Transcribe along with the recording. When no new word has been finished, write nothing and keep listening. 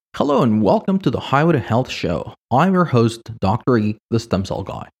Hello and welcome to the Highway to Health show. I'm your host, Dr. E, the Stem Cell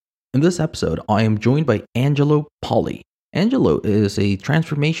Guy. In this episode, I am joined by Angelo Polli. Angelo is a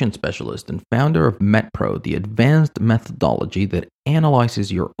transformation specialist and founder of MetPro, the advanced methodology that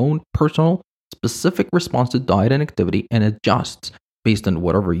analyzes your own personal, specific response to diet and activity and adjusts based on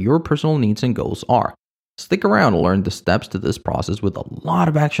whatever your personal needs and goals are. Stick around and learn the steps to this process with a lot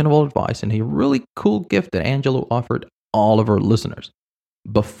of actionable advice and a really cool gift that Angelo offered all of our listeners.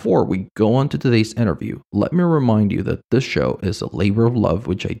 Before we go on to today's interview, let me remind you that this show is a labor of love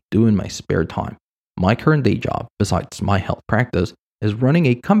which I do in my spare time. My current day job, besides my health practice, is running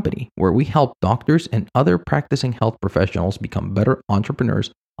a company where we help doctors and other practicing health professionals become better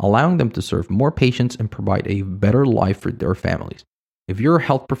entrepreneurs, allowing them to serve more patients and provide a better life for their families. If you're a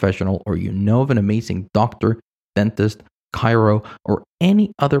health professional or you know of an amazing doctor, dentist, chiro, or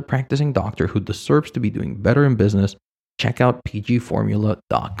any other practicing doctor who deserves to be doing better in business, check out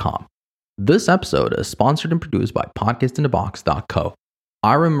pgformula.com. This episode is sponsored and produced by podcastinthebox.co.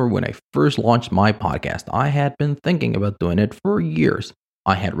 I remember when I first launched my podcast, I had been thinking about doing it for years.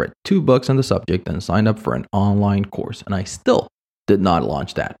 I had read 2 books on the subject and signed up for an online course, and I still did not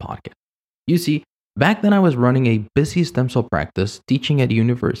launch that podcast. You see, back then I was running a busy stem cell practice, teaching at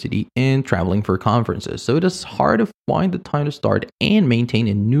university, and traveling for conferences, so it is hard to find the time to start and maintain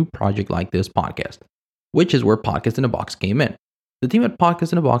a new project like this podcast, which is where Podcast in a Box came in. The team at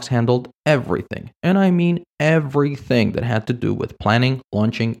Podcast in a Box handled everything, and I mean everything that had to do with planning,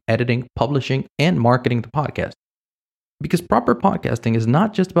 launching, editing, publishing, and marketing the podcast. Because proper podcasting is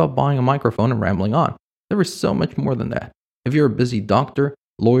not just about buying a microphone and rambling on. There is so much more than that. If you're a busy doctor,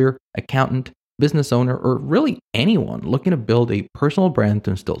 lawyer, accountant, business owner, or really anyone looking to build a personal brand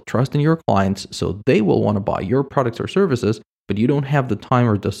to instill trust in your clients so they will want to buy your products or services, but you don't have the time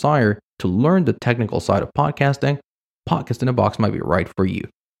or desire to learn the technical side of podcasting, Podcast in a Box might be right for you.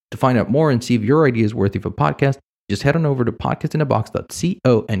 To find out more and see if your idea is worthy of a podcast, just head on over to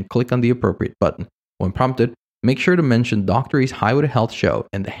podcastinabox.co and click on the appropriate button. When prompted, make sure to mention Dr. E's Highway to Health show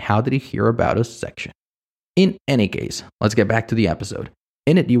in the How Did He Hear About Us section. In any case, let's get back to the episode.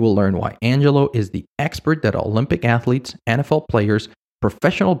 In it, you will learn why Angelo is the expert that Olympic athletes, NFL players,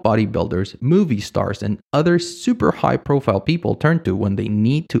 professional bodybuilders, movie stars, and other super high-profile people turn to when they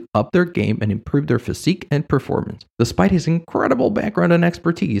need to up their game and improve their physique and performance. Despite his incredible background and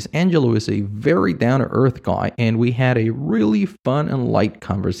expertise, Angelo is a very down-to-earth guy, and we had a really fun and light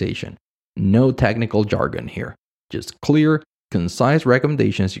conversation. No technical jargon here. Just clear, concise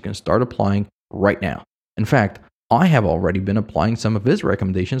recommendations you can start applying right now. In fact, I have already been applying some of his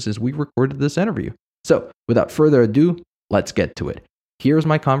recommendations as we recorded this interview. So, without further ado, let's get to it. Here's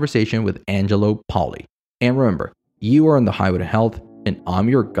my conversation with Angelo Polli. And remember, you are on the highway to health, and I'm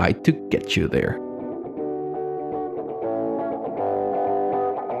your guide to get you there.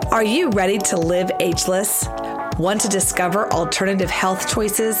 Are you ready to live ageless? Want to discover alternative health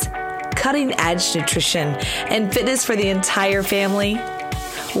choices, cutting-edge nutrition, and fitness for the entire family?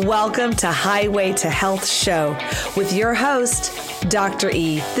 Welcome to Highway to Health show with your host, Dr.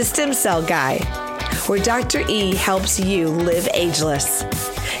 E, the Stem Cell Guy, where Dr. E helps you live ageless.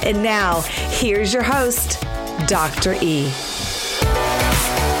 And now, here's your host, Dr. E.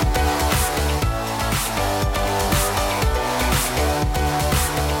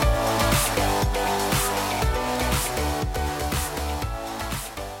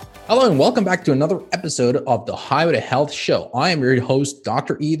 Hello and welcome back to another episode of the Highway to Health show. I am your host,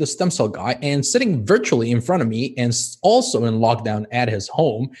 Dr. E, the Stem Cell Guy, and sitting virtually in front of me and also in lockdown at his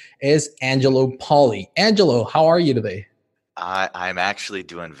home is Angelo Polli. Angelo, how are you today? I'm actually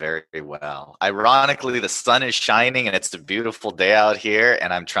doing very well. Ironically, the sun is shining and it's a beautiful day out here,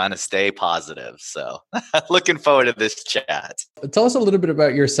 and I'm trying to stay positive. So looking forward to this chat. Tell us a little bit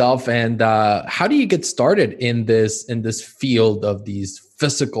about yourself and how do you get started in this field of these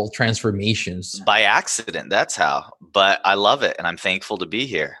physical transformations? By accident, that's how. But I love it, and I'm thankful to be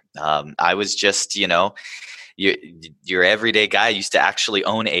here. I was just, your everyday guy. I used to actually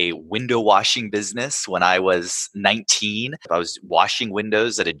own a window washing business when I was 19. I was washing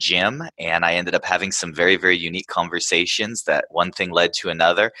windows at a gym, and I ended up having some very, very unique conversations that one thing led to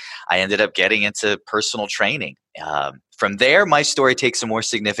another. I ended up getting into personal training. From there, my story takes a more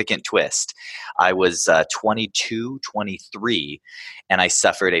significant twist. I was 22, 23, and I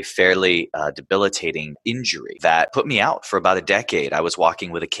suffered a fairly debilitating injury that put me out for about a decade. I was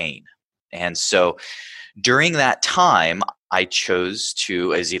walking with a cane. And so during that time, I chose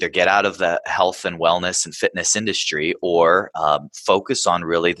to either get out of the health and wellness and fitness industry or focus on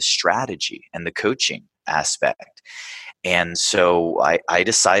really the strategy and the coaching aspect. And so I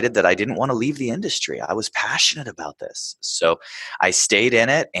decided that I didn't want to leave the industry. I was passionate about this. So I stayed in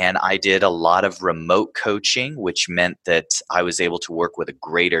it, and I did a lot of remote coaching, which meant that I was able to work with a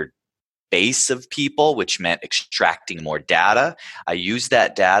greater base of people, which meant extracting more data. I used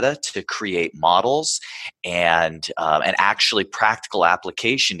that data to create models and actually practical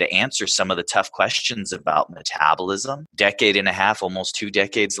application to answer some of the tough questions about metabolism. Decade and a half, almost 2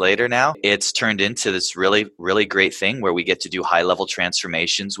 decades later now, it's turned into this really, really great thing where we get to do high-level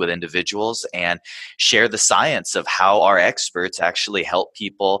transformations with individuals and share the science of how our experts actually help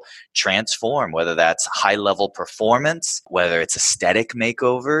people transform, whether that's high-level performance, whether it's aesthetic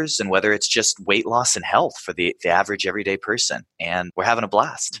makeovers, and whether it's just weight loss and health for the average everyday person. And we're having a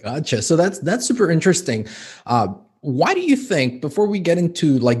blast. Gotcha. So that's super interesting. Why do you think, before we get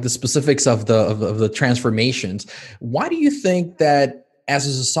into like the specifics of the transformations, why do you think that as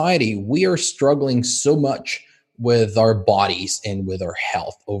a society we are struggling so much with our bodies and with our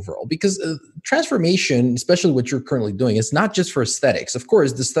health overall? Because transformation, especially what you're currently doing, is not just for aesthetics. Of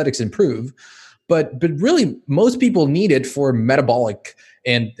course, the aesthetics improve, but really most people need it for metabolic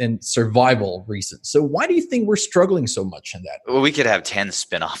and survival reasons. So why do you think we're struggling so much in that? Well, we could have 10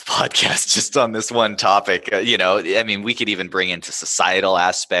 spin-off podcasts just on this one topic. We could even bring into societal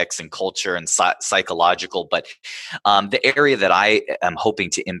aspects and culture and psychological, but the area that I am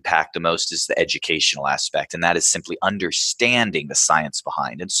hoping to impact the most is the educational aspect, and that is simply understanding the science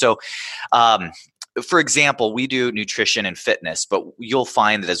behind. And so, for example, we do nutrition and fitness, but you'll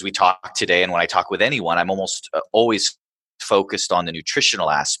find that as we talk today, and when I talk with anyone, I'm almost always focused on the nutritional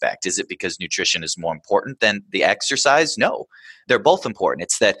aspect. Is it because nutrition is more important than the exercise? No, they're both important.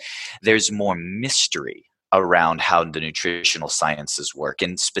 It's that there's more mystery around how the nutritional sciences work,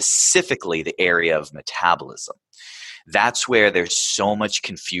 and specifically the area of metabolism. That's where there's so much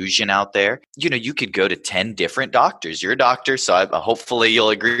confusion out there. You could go to 10 different doctors. You're a doctor, so hopefully you'll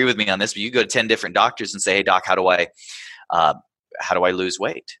agree with me on this, but you go to 10 different doctors and say, hey, doc, how do I lose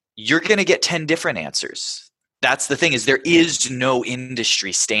weight? You're going to get 10 different answers. That's the thing, is there is no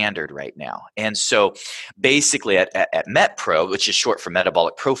industry standard right now. And so basically at MetPro, which is short for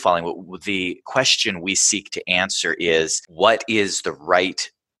metabolic profiling, the question we seek to answer is, what is the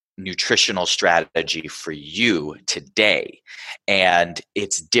right nutritional strategy for you today? And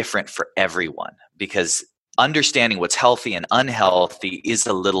it's different for everyone, because understanding what's healthy and unhealthy is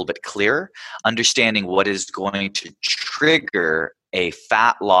a little bit clearer. Understanding what is going to trigger a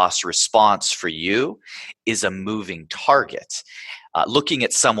fat loss response for you is a moving target. Looking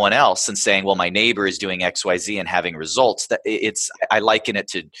at someone else and saying, well, my neighbor is doing XYZ and having results, I liken it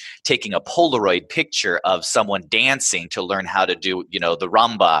to taking a Polaroid picture of someone dancing to learn how to do, the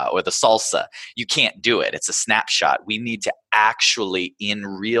rumba or the salsa. You can't do it. It's a snapshot. We need to actually in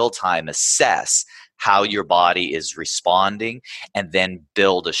real time assess how your body is responding and then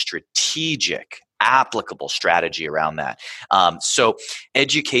build a strategic, applicable strategy around that. So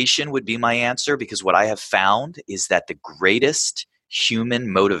education would be my answer, because what I have found is that the greatest human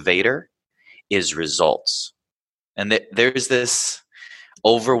motivator is results. And there's this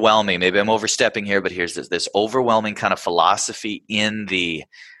overwhelming, maybe I'm overstepping here, but here's this overwhelming kind of philosophy in the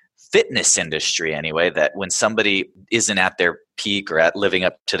fitness industry anyway, that when somebody isn't at their peak or at living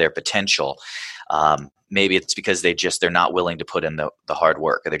up to their potential, maybe it's because they're not willing to put in the hard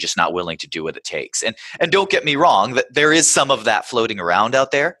work, or they're just not willing to do what it takes. And don't get me wrong, that there is some of that floating around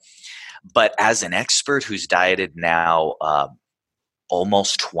out there. But as an expert who's dieted now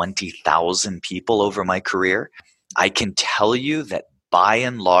almost 20,000 people over my career, I can tell you that by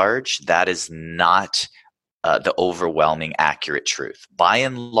and large, that is not the overwhelming accurate truth. By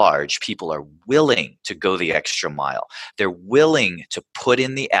and large, people are willing to go the extra mile. They're willing to put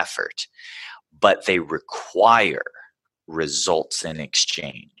in the effort, but they require results in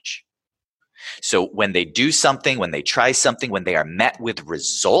exchange. So when they do something, when they try something, when they are met with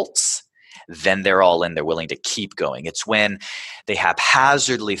results, then they're all in. They're willing to keep going. It's when they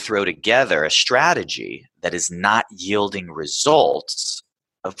haphazardly throw together a strategy that is not yielding results,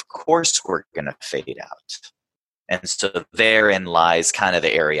 of course we're going to fade out. And so therein lies kind of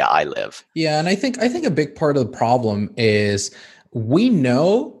the area I live. Yeah, and I think a big part of the problem is we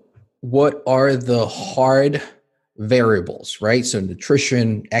know what are the hard variables, right? So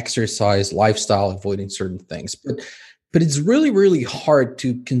nutrition, exercise, lifestyle, avoiding certain things. But it's really, really hard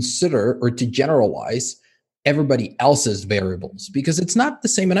to consider or to generalize everybody else's variables, because it's not the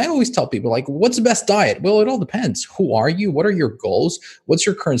same. And I always tell people, like, what's the best diet? Well, it all depends. Who are you? What are your goals? What's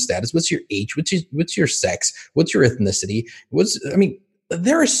your current status? What's your age? What's your sex? What's your ethnicity?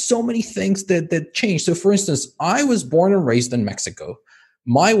 There are so many things that change. So for instance, I was born and raised in Mexico.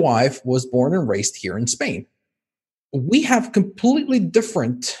 My wife was born and raised here in Spain. we have completely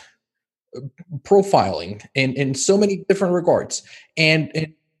different profiling in so many different regards.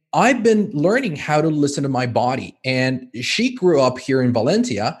 And I've been learning how to listen to my body. And she grew up here in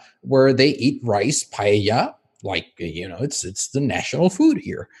Valencia, where they eat rice, paella, like, it's the national food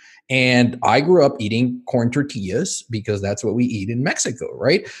here. And I grew up eating corn tortillas because that's what we eat in Mexico,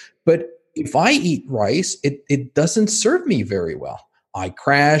 right? But if I eat rice, it doesn't serve me very well. I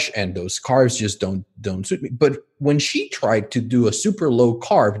crash, and those carbs just don't suit me. But when she tried to do a super low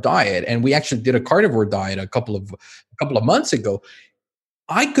carb diet, and we actually did a carnivore diet a couple of months ago,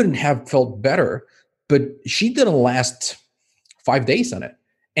 I couldn't have felt better. But she didn't last 5 days on it,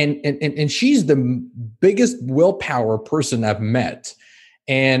 and she's the biggest willpower person I've met.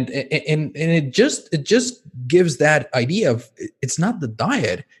 And it just gives that idea of, it's not the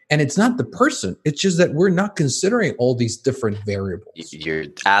diet and it's not the person. It's just that we're not considering all these different variables. You're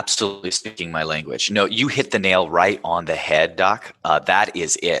absolutely speaking my language. No, you hit the nail right on the head, Doc. That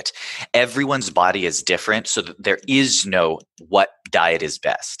is it. Everyone's body is different, so there is no what diet is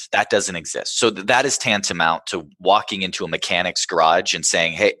best. That doesn't exist. So that is tantamount to walking into a mechanic's garage and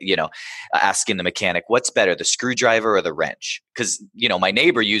saying, hey, asking the mechanic, what's better, the screwdriver or the wrench? Because, my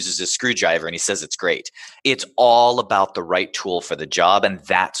neighbor uses a screwdriver and he says it's great. It's all about the right tool for the job. And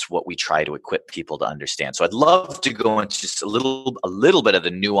that's what we try to equip people to understand. So I'd love to go into just a little bit of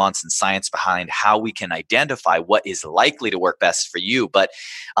the nuance and science behind how we can identify what is likely to work best for you. But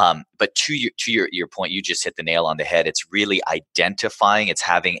to your point, you just hit the nail on the head. It's really identifying. It's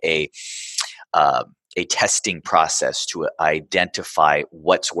having a testing process to identify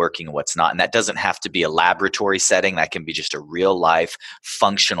what's working and what's not. And that doesn't have to be a laboratory setting. That can be just a real life,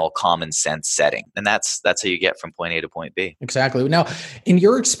 functional, common sense setting. And that's how you get from point A to point B. Exactly. Now, in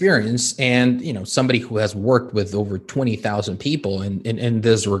your experience, and somebody who has worked with over 20,000 people in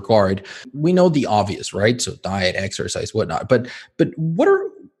this regard, we know the obvious, right? So diet, exercise, whatnot. But what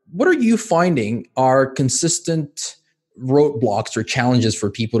are you finding are consistent roadblocks or challenges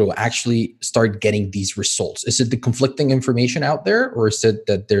for people to actually start getting these results? Is it the conflicting information out there, or is it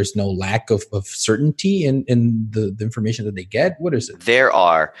that there's no lack of certainty in the information that they get? What is it?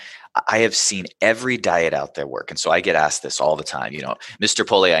 I have seen every diet out there work. And so I get asked this all the time, Mr.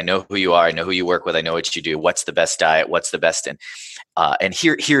 Poli, I know who you are. I know who you work with. I know what you do. What's the best diet? What's the best? And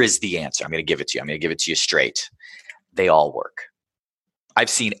here is the answer. I'm going to give it to you. I'm going to give it to you straight. They all work. I've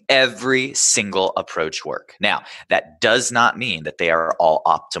seen every single approach work. Now, that does not mean that they are all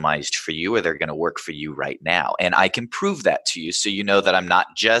optimized for you or they're going to work for you right now. And I can prove that to you, so you know that I'm not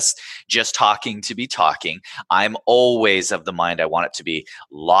just talking to be talking. I'm always of the mind I want it to be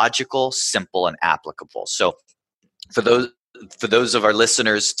logical, simple, and applicable. So for those of our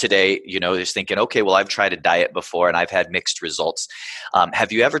listeners today, they're thinking, okay, well, I've tried a diet before and I've had mixed results.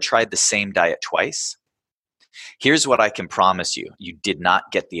 Have you ever tried the same diet twice? Here's what I can promise you. You did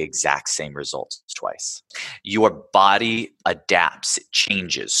not get the exact same results twice. Your body adapts, it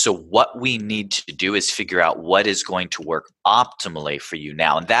changes. So what we need to do is figure out what is going to work optimally for you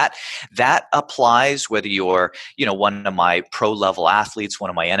now. And that applies whether you're, one of my pro level athletes, one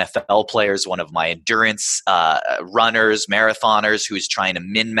of my NFL players, one of my endurance runners, marathoners who's trying to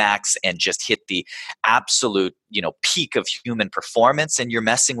min-max and just hit the absolute peak of human performance, and you're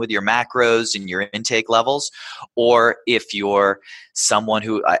messing with your macros and your intake levels. Or if you're someone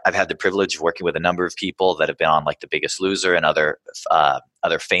who I've had the privilege of working with a number of people that have been on like The Biggest Loser and other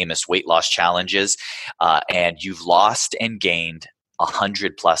famous weight loss challenges, and you've lost and gained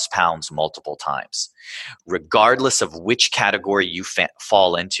 100+ pounds multiple times. Regardless of which category you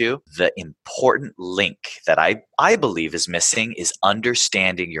fall into, the important link that I believe is missing is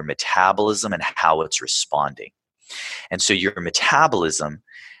understanding your metabolism and how it's responding. And so your metabolism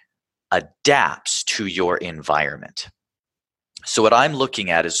adapts to your environment. So what I'm looking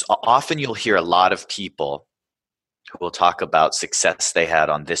at is often you'll hear a lot of people who will talk about success they had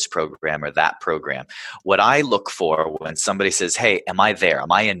on this program or that program. What I look for when somebody says, hey, am I there?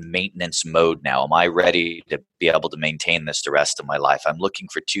 Am I in maintenance mode now? Am I ready to be able to maintain this the rest of my life? I'm looking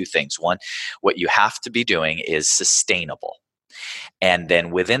for two things. One, what you have to be doing is sustainable. And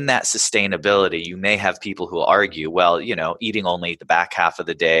then within that sustainability, you may have people who argue, well, eating only the back half of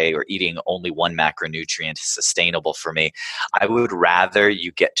the day or eating only one macronutrient is sustainable for me. I would rather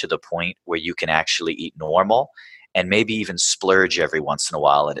you get to the point where you can actually eat normal and maybe even splurge every once in a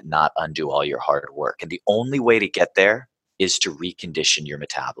while and not undo all your hard work. And the only way to get there is to recondition your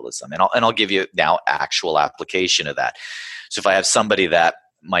metabolism. And I'll give you now actual application of that. So if I have somebody that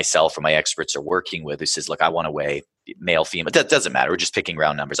myself or my experts are working with who says, look, I want to weigh male, female, that doesn't matter. We're just picking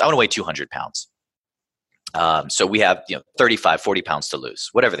round numbers. I want to weigh 200 pounds. So we have 35, 40 pounds to lose,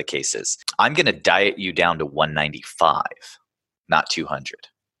 whatever the case is. I'm going to diet you down to 195, not 200.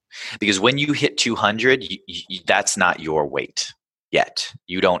 Because when you hit 200, that's not your weight yet.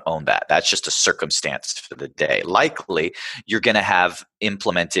 You don't own that. That's just a circumstance for the day. Likely, you're going to have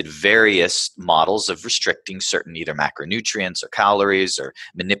implemented various models of restricting certain either macronutrients or calories or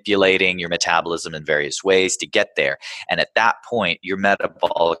manipulating your metabolism in various ways to get there. And at that point, your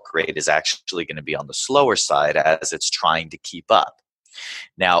metabolic rate is actually going to be on the slower side as it's trying to keep up.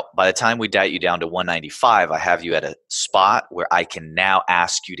 Now, by the time we diet you down to 195, I have you at a spot where I can now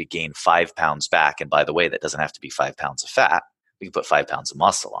ask you to gain 5 pounds back. And by the way, that doesn't have to be 5 pounds of fat. We can put 5 pounds of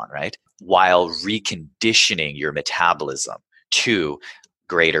muscle on, right? While reconditioning your metabolism to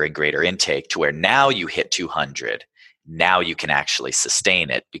greater and greater intake to where now you hit 200. Now you can actually sustain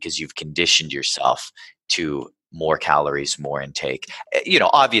it because you've conditioned yourself to more calories, more intake.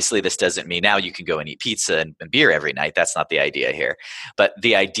 Obviously this doesn't mean now you can go and eat pizza and beer every night. That's not the idea here. But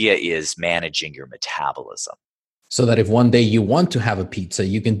the idea is managing your metabolism. So that if one day you want to have a pizza,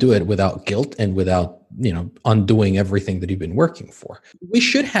 you can do it without guilt and without, undoing everything that you've been working for. We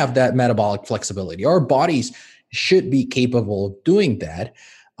should have that metabolic flexibility. Our bodies should be capable of doing that.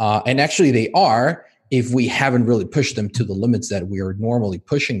 And actually they are, if we haven't really pushed them to the limits that we are normally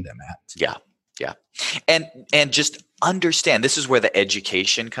pushing them at. Yeah. Yeah. And just understand, this is where the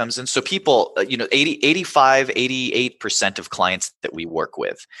education comes in. So people, 85, 88% of clients that we work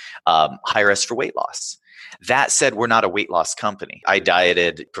with hire us for weight loss. That said, we're not a weight loss company. I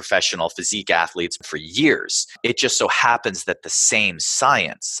dieted professional physique athletes for years. It just so happens that the same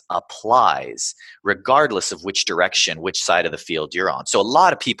science applies regardless of which direction, which side of the field you're on. So a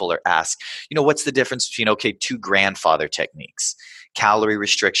lot of people are asked, what's the difference between, two grandfather techniques, calorie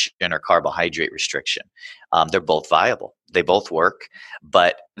restriction or carbohydrate restriction? They're both viable. They both work,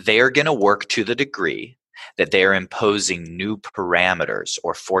 but they are going to work to the degree that they are imposing new parameters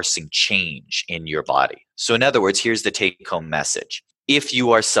or forcing change in your body. So in other words, here's the take-home message. If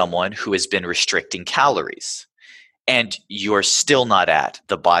you are someone who has been restricting calories and you're still not at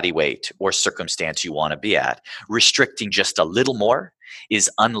the body weight or circumstance you want to be at, restricting just a little more is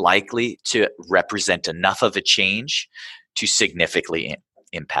unlikely to represent enough of a change to significantly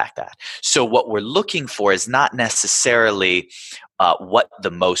impact that. So what we're looking for is not necessarily what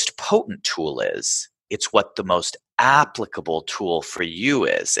the most potent tool is. It's what the most applicable tool for you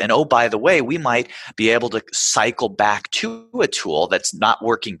is. And oh, by the way, we might be able to cycle back to a tool that's not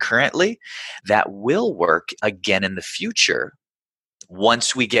working currently that will work again in the future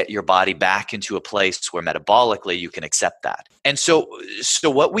once we get your body back into a place where metabolically you can accept that. And so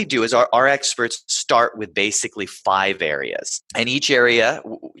what we do is our experts start with basically 5 areas. And each area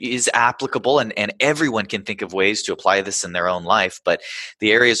is applicable and everyone can think of ways to apply this in their own life. But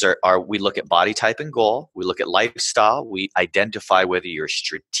the areas are we look at body type and goal. We look at lifestyle. We identify whether you're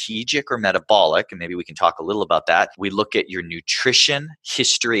strategic or metabolic. And maybe we can talk a little about that. We look at your nutrition,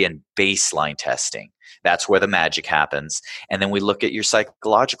 history, and baseline testing. That's where the magic happens. And then we look at your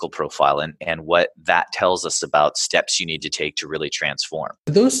psychological profile and what that tells us about steps you need to take to really transform.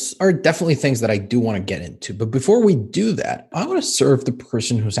 Those are definitely things that I do want to get into. But before we do that, I want to serve the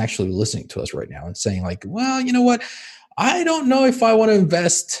person who's actually listening to us right now and saying like, well, you know what? I don't know if I want to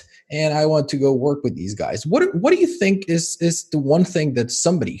invest and I want to go work with these guys. What do you think is the one thing that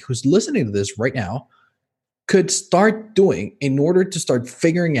somebody who's listening to this right now could start doing in order to start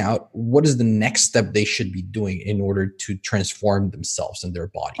figuring out what is the next step they should be doing in order to transform themselves and their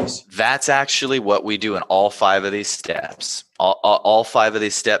bodies? That's actually what we do in all 5 of these steps. All 5 of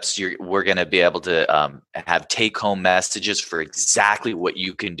these steps, we're going to be able to have take-home messages for exactly what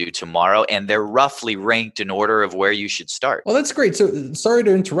you can do tomorrow, and they're roughly ranked in order of where you should start. Well, that's great. So sorry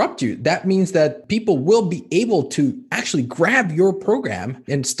to interrupt you. That means that people will be able to actually grab your program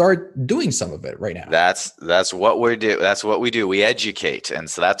and start doing some of it right now. That's what we do. That's what we do. We educate,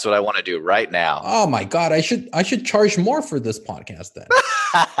 and so that's what I want to do right now. Oh my God, I should charge more for this podcast then.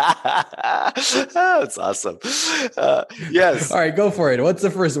 That's awesome. Yes. All right, go for it. What's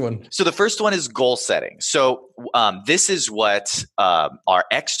the first one? So the first one is goal setting. So this is what our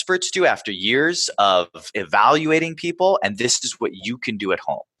experts do after years of evaluating people, and this is what you can do at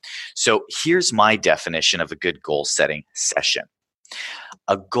home. So here's my definition of a good goal setting session.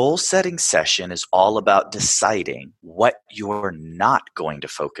 A goal setting session is all about deciding what you're not going to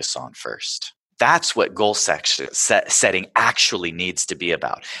focus on first. That's what goal setting actually needs to be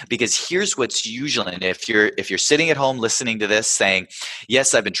about. Because here's what's usually, and if you're sitting at home listening to this saying,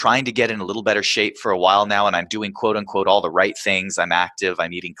 yes, I've been trying to get in a little better shape for a while now, and I'm doing quote unquote all the right things, I'm active,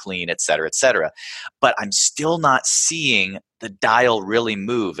 I'm eating clean, et cetera, but I'm still not seeing the dial really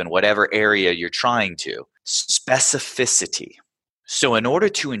move in whatever area you're trying to. Specificity. So in order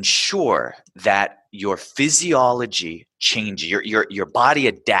to ensure that your physiology changes, your body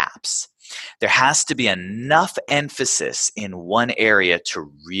adapts, there has to be enough emphasis in one area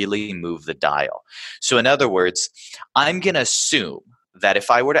to really move the dial. So in other words, I'm going to assume that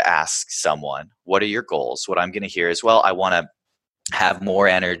if I were to ask someone, what are your goals? What I'm going to hear is, well, I want to have more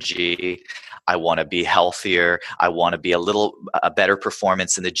energy. I want to be healthier. I want to be a better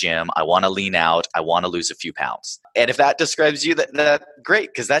performance in the gym. I want to lean out. I want to lose a few pounds. And if that describes you, that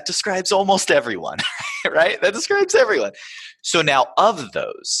great, because that describes almost everyone, right? That describes everyone. So now of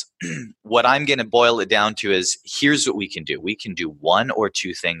those, what I'm going to boil it down to is, here's what we can do. We can do one or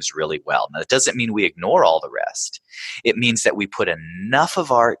two things really well. Now, that doesn't mean we ignore all the rest. It means that we put enough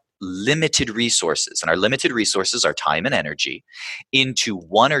of our limited resources, and our limited resources are time and energy, into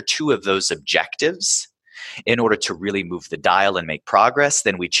one or two of those objectives in order to really move the dial and make progress.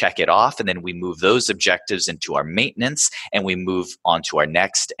 Then we check it off, and then we move those objectives into our maintenance, and we move on to our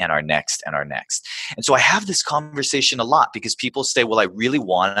next and our next and our next. And so I have this conversation a lot because people say, well, I really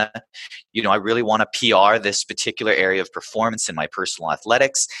want to PR this particular area of performance in my personal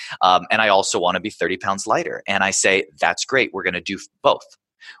athletics. And I also want to be 30 pounds lighter. And I say, that's great. We're going to do both.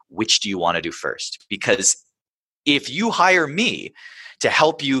 Which do you want to do first? Because if you hire me to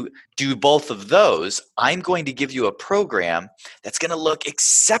help you do both of those, I'm going to give you a program that's going to look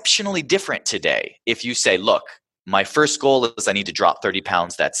exceptionally different today. If you say, look, my first goal is I need to drop 30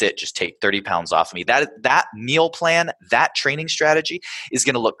 pounds. That's it. Just take 30 pounds off of me. That meal plan, that training strategy is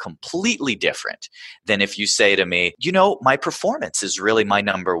going to look completely different than if you say to me, my performance is really my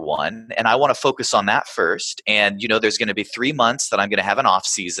number one, and I want to focus on that first. And, there's going to be 3 months that I'm going to have an off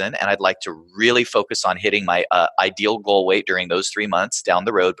season, and I'd like to really focus on hitting my ideal goal weight during those 3 months down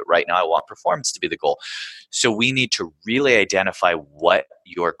the road. But right now I want performance to be the goal. So we need to really identify what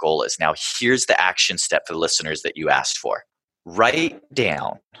your goal is. Now, here's the action step for the listeners that you asked for. Write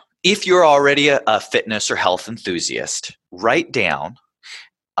down, if you're already a fitness or health enthusiast, write down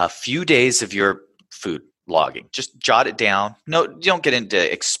a few days of your food logging. Just jot it down. No, you don't get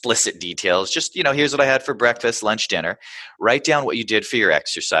into explicit details. Just, here's what I had for breakfast, lunch, dinner. Write down what you did for your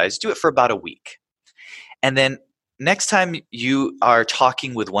exercise. Do it for about a week. And then next time you are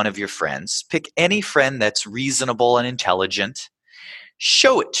talking with one of your friends, pick any friend that's reasonable and intelligent,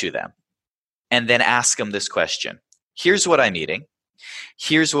 show it to them, and then ask them this question. Here's what I'm eating.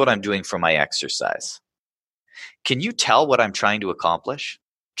 Here's what I'm doing for my exercise. Can you tell what I'm trying to accomplish?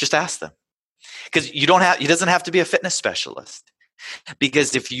 Just ask them. Because it doesn't have to be a fitness specialist.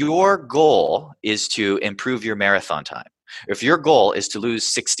 Because if your goal is to improve your marathon time, if your goal is to lose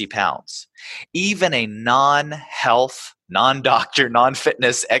 60 pounds, even a non-health, non-doctor,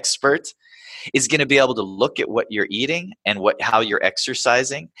 non-fitness expert is going to be able to look at what you're eating and how you're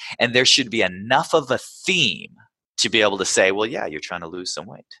exercising, and there should be enough of a theme to be able to say, well, yeah, you're trying to lose some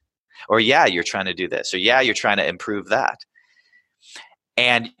weight, or yeah, you're trying to do this, or yeah, you're trying to improve that.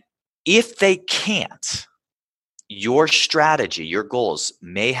 And if they can't, your strategy, your goals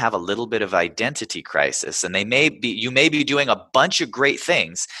may have a little bit of identity crisis, and you may be doing a bunch of great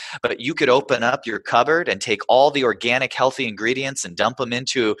things, but you could open up your cupboard and take all the organic, healthy ingredients and dump them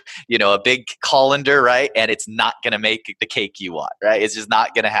into, a big colander, right? And it's not going to make the cake you want, right? It's just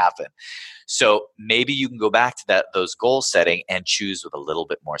not going to happen. So maybe you can go back to those goal setting and choose with a little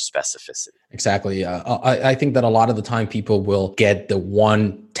bit more specificity. Exactly. I think that a lot of the time people will get the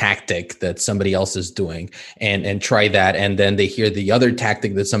one tactic that somebody else is doing and try that. And then they hear the other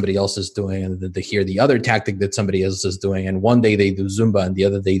tactic that somebody else is doing, and then they hear the other tactic that somebody else is doing. And one day they do Zumba, and the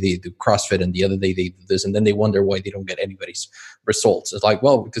other day they do CrossFit, and the other day they do this. And then they wonder why they don't get anybody's results. It's like,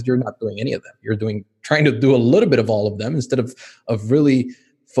 well, because you're not doing any of them. You're trying to do a little bit of all of them instead of really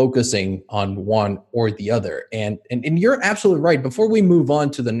focusing on one or the other. And you're absolutely right. Before we move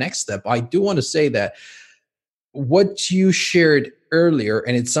on to the next step, I do want to say that what you shared earlier,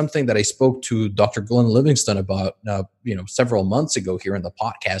 and it's something that I spoke to Dr. Glenn Livingston about, several months ago here in the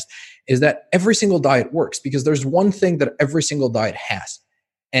podcast, is that every single diet works because there's one thing that every single diet has.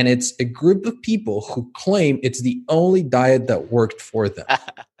 And it's a group of people who claim it's the only diet that worked for them.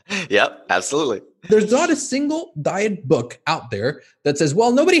 Yep, absolutely. There's not a single diet book out there that says,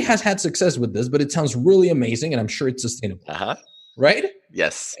 well, nobody has had success with this, but it sounds really amazing and I'm sure it's sustainable. Uh-huh. Right?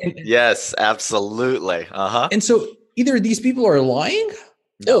 Yes. Yes, absolutely. Uh-huh. And so either these people are lying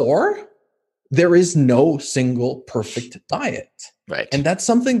or there is no single perfect diet. Right. And that's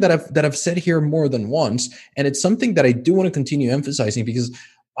something that I've said here more than once. And it's something that I do want to continue emphasizing because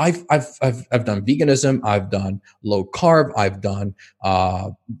I've done veganism, I've done low carb, I've done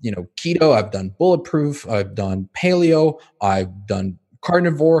keto, I've done bulletproof, I've done paleo, I've done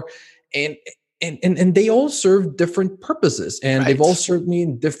carnivore, and and they all serve different purposes, and they've all served me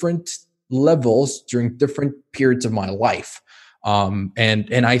in different levels during different periods of my life.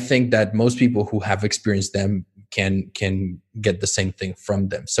 And I think that most people who have experienced them can get the same thing from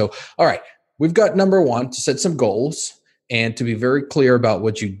them. So, all right, we've got number one, to set some goals and to be very clear about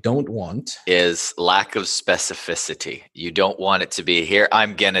what you don't want is lack of specificity. You don't want it to be here.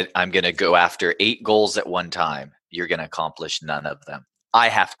 I'm gonna go after 8 goals at one time. You're gonna accomplish none of them. I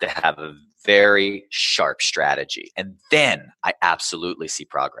have to have a very sharp strategy, and then I absolutely see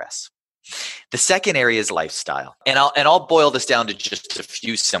progress. The second area is lifestyle, and I'll boil this down to just a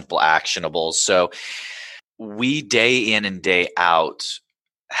few simple actionables. So we day in and day out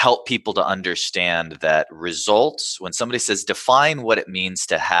help people to understand that results, when somebody says define what it means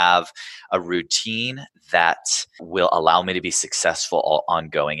to have a routine that will allow me to be successful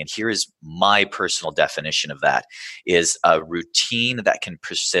ongoing. And here is my personal definition of that, is a routine that can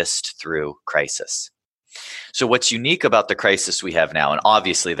persist through crisis. So what's unique about the crisis we have now, and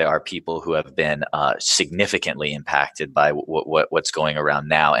obviously there are people who have been significantly impacted by what's going around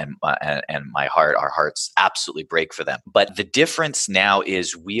now, and our hearts absolutely break for them. But the difference now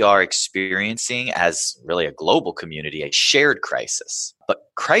is we are experiencing, as really a global community, a shared crisis. But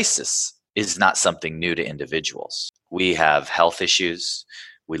crisis is not something new to individuals. We have health issues,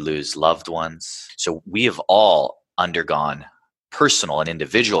 we lose loved ones. So we have all undergone personal and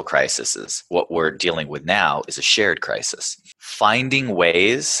individual crises. What we're dealing with now is a shared crisis. Finding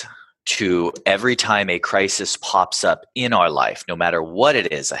ways to, every time a crisis pops up in our life, no matter what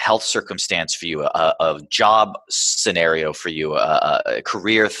it is, a health circumstance for you, a job scenario for you, a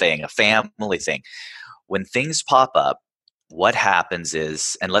career thing, a family thing, when things pop up, what happens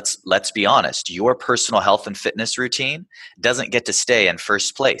is, and let's be honest, your personal health and fitness routine doesn't get to stay in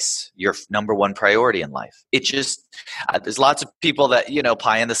first place, your number one priority in life. It just, there's lots of people that,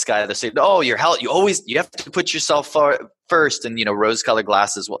 pie in the sky, they say, oh, your health, you have to put yourself first, and, rose-colored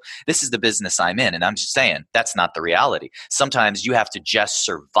glasses. Well, this is the business I'm in, and I'm just saying, that's not the reality. Sometimes you have to just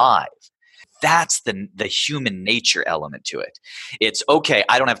survive. That's the human nature element to it. It's okay,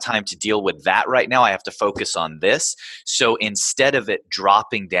 I don't have time to deal with that right now. I have to focus on this. So instead of it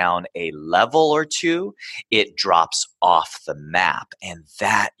dropping down a level or two, it drops off the map. And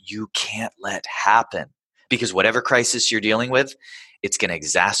that you can't let happen, because whatever crisis you're dealing with, it's going to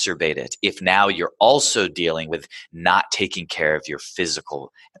exacerbate it if now you're also dealing with not taking care of your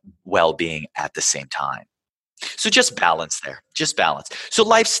physical well-being at the same time. So just balance there. Just balance. So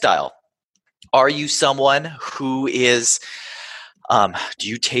lifestyle. Are you someone who is, do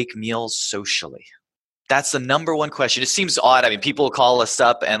you take meals socially? That's the number one question. It seems odd. I mean, people call us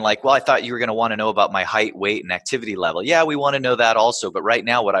up and like, well, I thought you were going to want to know about my height, weight, and activity level. Yeah, we want to know that also. But right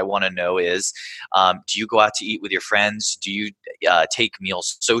now, what I want to know is, do you go out to eat with your friends? Do you take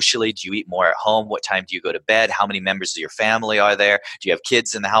meals socially? Do you eat more at home? What time do you go to bed? How many members of your family are there? Do you have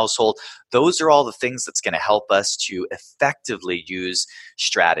kids in the household? Those are all the things that's going to help us to effectively use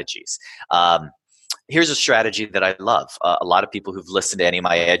strategies. Here's a strategy that I love. A lot of people who've listened to any of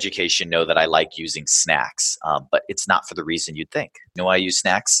my education know that I like using snacks, but it's not for the reason you'd think. You know why I use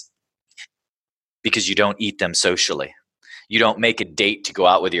snacks? Because you don't eat them socially. You don't make a date to go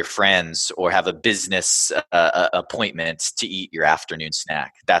out with your friends or have a business appointment to eat your afternoon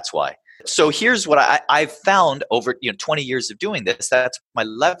snack. That's why. So here's what I've found over 20 years of doing this. That's my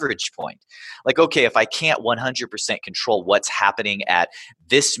leverage point. Like, okay, if I can't 100% control what's happening at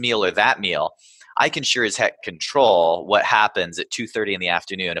this meal or that meal, I can sure as heck control what happens at 2:30 in the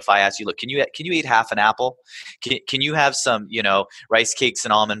afternoon. If I ask you, look, can you eat half an apple? Can you have some, rice cakes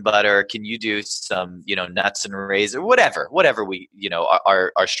and almond butter? Can you do some, nuts and raisins, whatever we,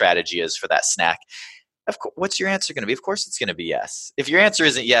 our strategy is for that snack? Of course, what's your answer going to be? Of course, it's going to be yes. If your answer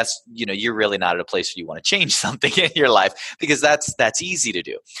isn't yes, you're really not at a place where you want to change something in your life, because that's easy to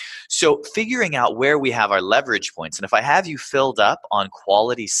do. So figuring out where we have our leverage points, and if I have you filled up on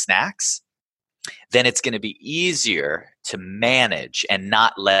quality snacks, then it's going to be easier to manage and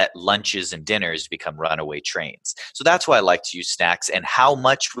not let lunches and dinners become runaway trains. So that's why I like to use snacks, and how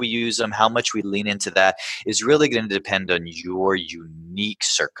much we use them, how much we lean into that is really going to depend on your unique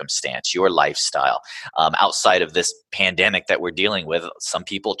circumstance, your lifestyle. Outside of this pandemic that we're dealing with, some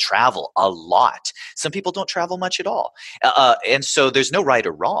people travel a lot. Some people don't travel much at all. And so there's no right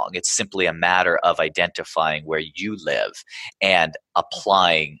or wrong. It's simply a matter of identifying where you live and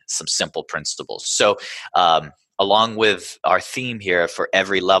applying some simple principles. So, along with our theme here for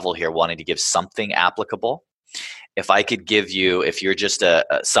every level here, wanting to give something applicable. If I could give you, if you're just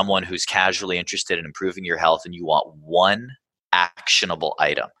someone who's casually interested in improving your health and you want one actionable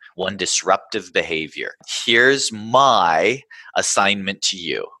item, one disruptive behavior, here's my assignment to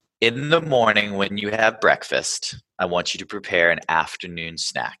you. In the morning when you have breakfast, I want you to prepare an afternoon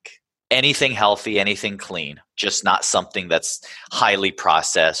snack. Anything healthy, anything clean, just not something that's highly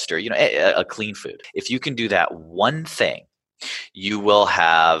processed or, a clean food. If you can do that one thing, you will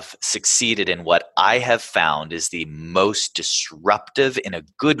have succeeded in what I have found is the most disruptive, in a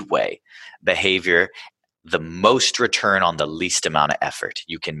good way, behavior, the most return on the least amount of effort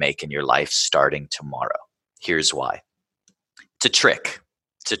you can make in your life starting tomorrow. Here's why. It's a trick.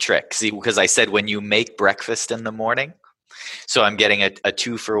 It's a trick. See, because I said when you make breakfast in the morning, so I'm getting a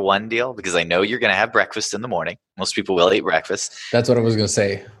 2-for-1 deal because I know you're going to have breakfast in the morning. Most people will eat breakfast. That's what I was going to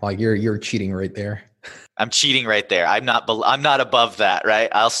say. Like you're cheating right there. I'm cheating right there. I'm not above that, right?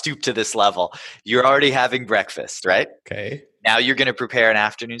 I'll stoop to this level. You're already having breakfast, right? Okay. Now you're going to prepare an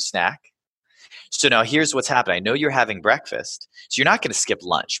afternoon snack. So now here's what's happening. I know you're having breakfast, so you're not going to skip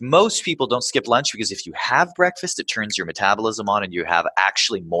lunch. Most people don't skip lunch because if you have breakfast, it turns your metabolism on and you have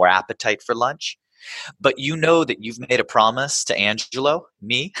actually more appetite for lunch. But you know that you've made a promise to Angelo,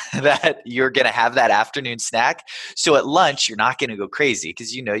 me, that you're going to have that afternoon snack. So at lunch, you're not going to go crazy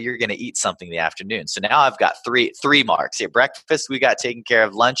because you know you're going to eat something in the afternoon. So now I've got three marks here. Breakfast, we got taken care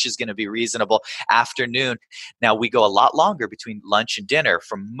of. Lunch is going to be reasonable. Afternoon, now we go a lot longer between lunch and dinner.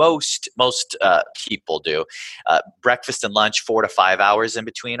 For most people do. Breakfast and lunch, 4 to 5 hours in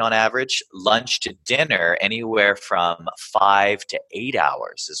between on average. Lunch to dinner, anywhere from 5 to 8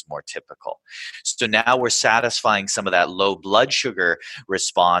 hours is more typical. So now we're satisfying some of that low blood sugar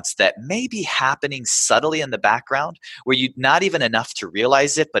response that may be happening subtly in the background where you not even enough to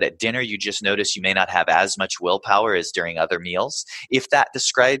realize it, but at dinner you just notice you may not have as much willpower as during other meals. If that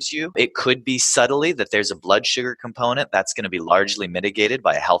describes you, it could be subtly that there's a blood sugar component that's going to be largely mitigated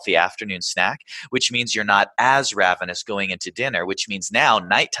by a healthy afternoon snack, which means you're not as ravenous going into dinner, which means now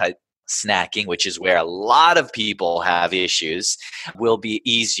nighttime snacking, which is where a lot of people have issues, will be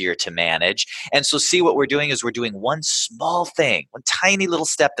easier to manage. And so see what we're doing is we're doing one small thing, one tiny little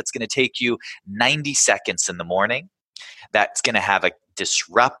step that's going to take you 90 seconds in the morning. That's going to have a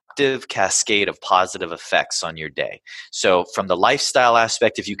disruptive cascade of positive effects on your day. So from the lifestyle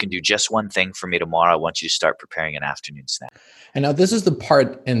aspect, if you can do just one thing for me tomorrow, I want you to start preparing an afternoon snack. And now this is the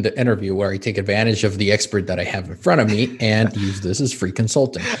part in the interview where I take advantage of the expert that I have in front of me and use this as free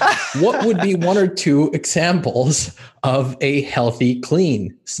consulting. What would be 1 or 2 examples of a healthy,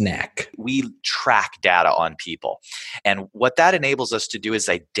 clean snack? We track data on people. And what that enables us to do is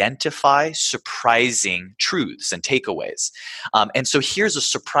identify surprising truths and takeaways. And so here's a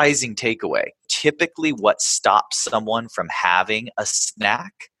surprising takeaway. Typically, what stops someone from having a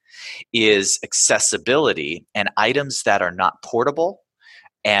snack is accessibility and items that are not portable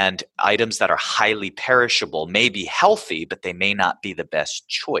and items that are highly perishable may be healthy, but they may not be the best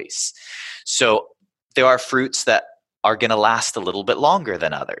choice. So there are fruits that are going to last a little bit longer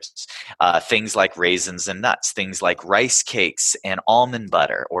than others. Things like raisins and nuts, things like rice cakes and almond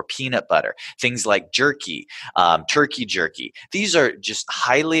butter or peanut butter, things like jerky, turkey jerky. These are just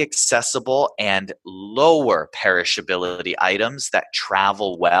highly accessible and lower perishability items that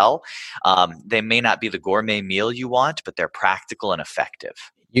travel well. They may not be the gourmet meal you want, but they're practical and effective.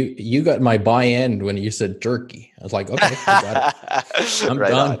 You got my buy-in when you said jerky. I was like, okay, I got it. I'm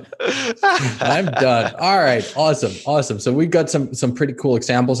done. I'm done. All right. Awesome. So we've got some pretty cool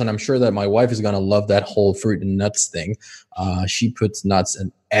examples, and I'm sure that my wife is going to love that whole fruit and nuts thing. She puts nuts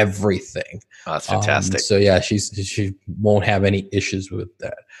in everything. Oh, that's fantastic. So yeah, she won't have any issues with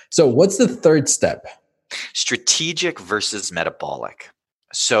that. So what's the third step? Strategic versus metabolic.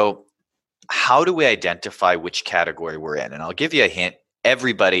 So how do we identify which category we're in? And I'll give you a hint.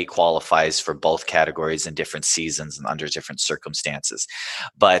 Everybody qualifies for both categories in different seasons and under different circumstances.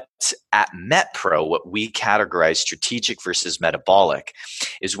 But at MetPro, what we categorize strategic versus metabolic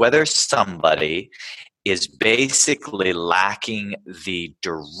is whether somebody is basically lacking the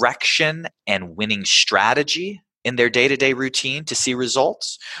direction and winning strategy in their day-to-day routine to see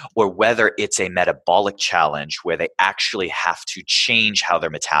results, or whether it's a metabolic challenge where they actually have to change how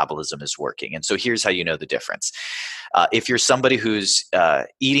their metabolism is working. And so here's how you know the difference. If you're somebody who's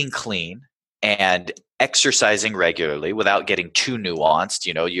eating clean and exercising regularly without getting too nuanced,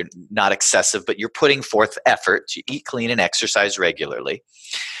 you're not excessive, but you're putting forth effort to eat clean and exercise regularly.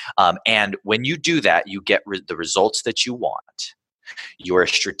 And when you do that, you get the results that you want. You're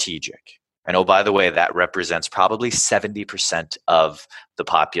strategic. And oh, by the way, that represents probably 70% of the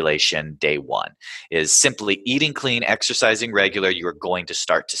population day one is simply eating clean, exercising regular. You are going to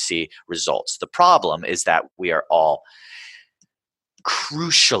start to see results. The problem is that we are all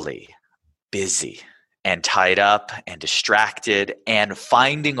crucially busy and tied up and distracted and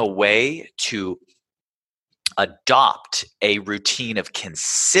finding a way to adopt a routine of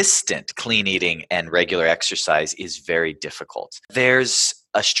consistent clean eating and regular exercise is very difficult. There's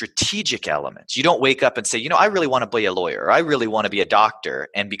a strategic element. You don't wake up and say, I really want to be a lawyer, or I really want to be a doctor,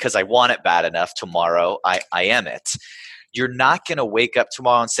 and because I want it bad enough, tomorrow I am it. You're not going to wake up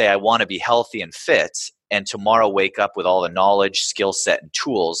tomorrow and say, I want to be healthy and fit, and tomorrow wake up with all the knowledge, skill set, and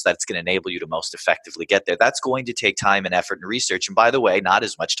tools that's going to enable you to most effectively get there. That's going to take time and effort and research. And by the way, not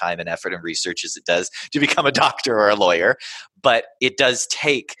as much time and effort and research as it does to become a doctor or a lawyer, but it does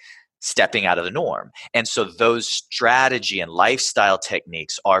take stepping out of the norm. And so those strategy and lifestyle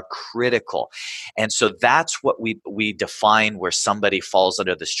techniques are critical. And so that's what we define where somebody falls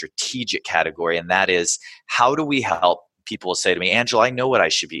under the strategic category. And that is, how do we help? People will say to me, Angela, I know what I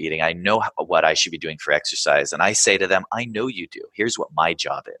should be eating. I know what I should be doing for exercise. And I say to them, I know you do. Here's what my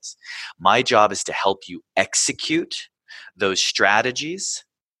job is. My job is to help you execute those strategies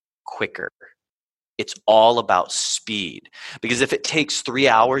quicker. It's all about speed. Because if it takes 3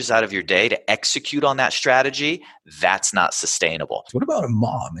 hours out of your day to execute on that strategy, that's not sustainable. What about a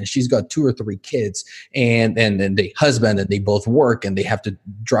mom and she's got 2 or 3 kids and the husband, and they both work and they have to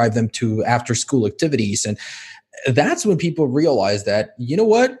drive them to after school activities, and that's when people realize that, you know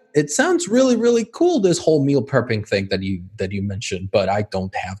what, it sounds really, really cool, this whole meal prepping thing that you mentioned, but I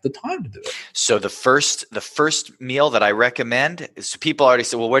don't have the time to do it. So the first meal that I recommend is, people already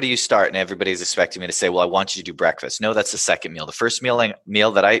say, well, where do you start? And everybody's expecting me to say, well, I want you to do breakfast. No, that's the second meal. The first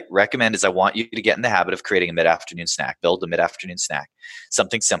meal that I recommend is, I want you to get in the habit of creating a mid-afternoon snack. Build a mid-afternoon snack.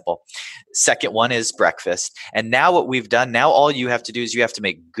 Something simple. Second one is breakfast. And now what we've done, now all you have to do is you have to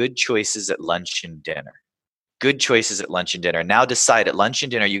make good choices at lunch and dinner. Good choices at lunch and dinner. Now decide, at lunch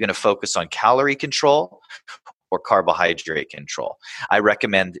and dinner, you're going to focus on calorie control or carbohydrate control. I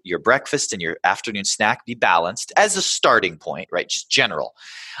recommend your breakfast and your afternoon snack be balanced as a starting point, right? Just general.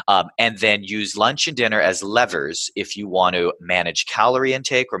 And then use lunch and dinner as levers if you want to manage calorie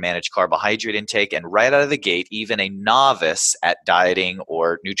intake or manage carbohydrate intake. And right out of the gate, even a novice at dieting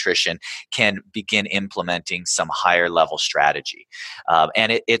or nutrition can begin implementing some higher level strategy.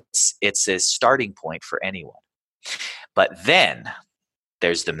 And it's a starting point for anyone. But then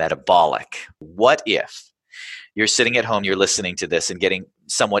there's the metabolic. What if you're sitting at home, you're listening to this and getting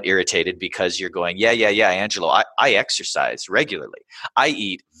somewhat irritated because you're going, yeah, Angelo, I exercise regularly. I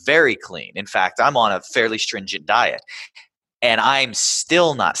eat very clean. In fact, I'm on a fairly stringent diet, and I'm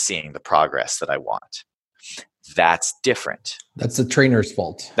still not seeing the progress that I want. That's different. That's the trainer's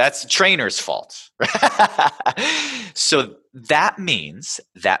fault. That's the trainer's fault. So that means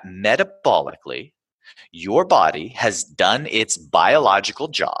that metabolically, your body has done its biological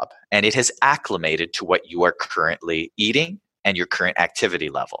job, and it has acclimated to what you are currently eating and your current activity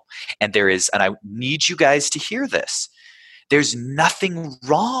level. And and I need you guys to hear this, there's nothing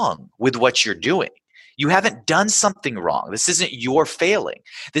wrong with what you're doing. You haven't done something wrong. This isn't your failing.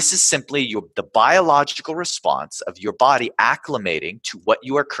 This is simply the biological response of your body acclimating to what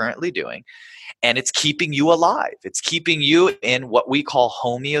you are currently doing, and it's keeping you alive. It's keeping you in what we call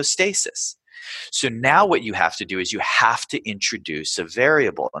homeostasis. So now what you have to do is you have to introduce a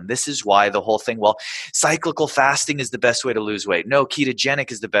variable. And this is why the whole thing, well, cyclical fasting is the best way to lose weight. No,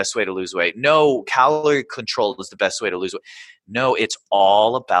 ketogenic is the best way to lose weight. No, calorie control is the best way to lose weight. No, it's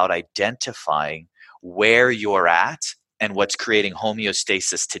all about identifying where you're at and what's creating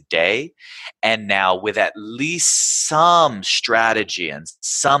homeostasis today. And now with at least some strategy and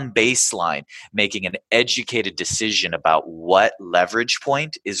some baseline, making an educated decision about what leverage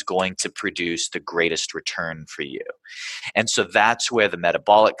point is going to produce the greatest return for you. And so that's where the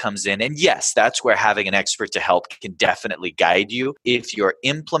metabolic comes in. And yes, that's where having an expert to help can definitely guide you. If you're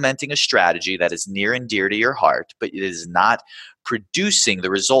implementing a strategy that is near and dear to your heart, but it is not producing the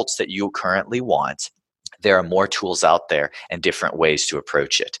results that you currently want, there are more tools out there and different ways to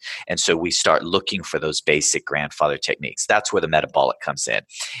approach it. And so we start looking for those basic grandfather techniques. That's where the metabolic comes in.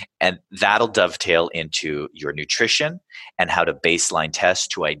 And that'll dovetail into your nutrition and how to baseline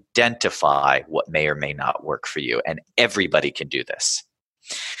test to identify what may or may not work for you. And everybody can do this.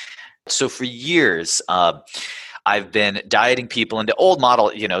 So for years, I've been dieting people, and the old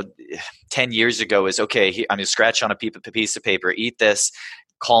model, 10 years ago is, okay, I'm going to scratch on a piece of paper, eat this,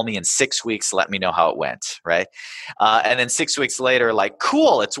 call me in 6 weeks, let me know how it went, right? And then 6 weeks later, like,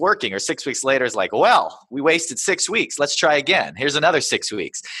 cool, it's working. Or 6 weeks later is like, well, we wasted 6 weeks. Let's try again. Here's another 6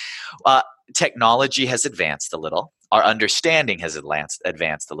 weeks. Technology has advanced a little. our understanding has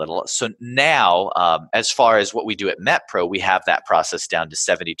advanced a little. So now, as far as what we do at MetPro, we have that process down to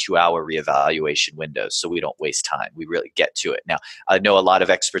 72-hour reevaluation windows, so we don't waste time. We really get to it. Now, I know a lot of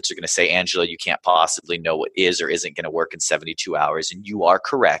experts are going to say, Angelo, you can't possibly know what is or isn't going to work in 72 hours, and you are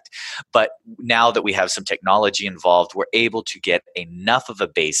correct. But now that we have some technology involved, we're able to get enough of a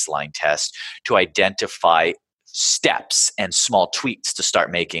baseline test to identify steps and small tweaks to start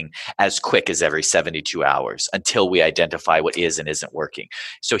making as quick as every 72 hours until we identify what is and isn't working.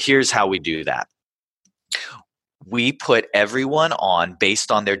 So here's how we do that. We put everyone on based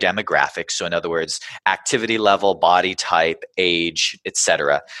on their demographics. So in other words, activity level, body type, age,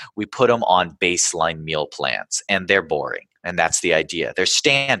 etc. We put them on baseline meal plans, and they're boring. And that's the idea. They're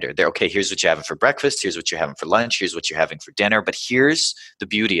standard. They're okay, here's what you're having for breakfast, here's what you're having for lunch, here's what you're having for dinner. But here's the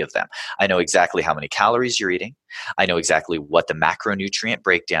beauty of them. I know exactly how many calories you're eating. I know exactly what the macronutrient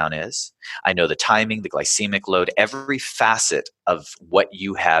breakdown is. I know the timing, the glycemic load, every facet of what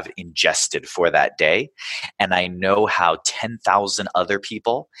you have ingested for that day. And I know how 10,000 other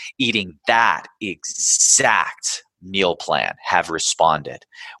people eating that exact meal plan have responded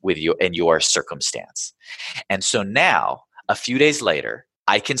with you in your circumstance. And so now, a few days later,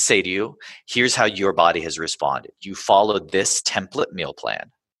 I can say to you, here's how your body has responded. You followed this template meal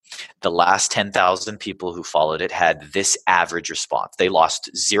plan. The last 10,000 people who followed it had this average response. They lost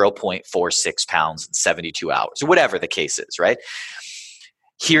 0.46 pounds in 72 hours, or whatever the case is, right?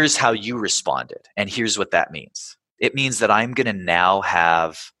 Here's how you responded. And here's what that means. It means that I'm going to now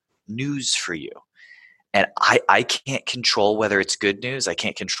have news for you. And I can't control whether it's good news. I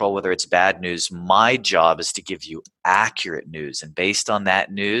can't control whether it's bad news. My job is to give you accurate news. And based on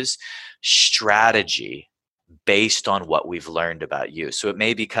that news, strategy based on what we've learned about you. So it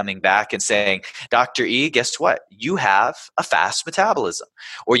may be coming back and saying, Dr. E, guess what? You have a fast metabolism,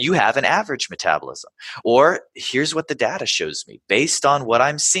 or you have an average metabolism, or here's what the data shows me. Based on what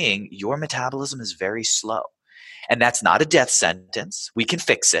I'm seeing, your metabolism is very slow. And that's not a death sentence. We can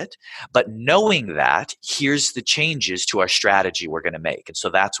fix it. But knowing that, here's the changes to our strategy we're going to make. And so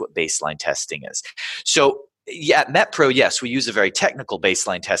that's what baseline testing is. So yeah, at MetPro, yes, we use a very technical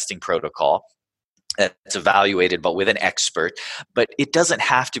baseline testing protocol. It's evaluated, but with an expert. But it doesn't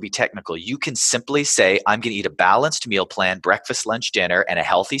have to be technical. You can simply say, I'm going to eat a balanced meal plan, breakfast, lunch, dinner, and a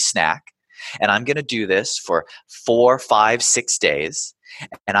healthy snack. And I'm going to do this for 4, 5, 6 days.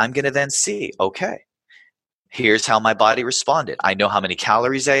 And I'm going to then see, okay, here's how my body responded. I know how many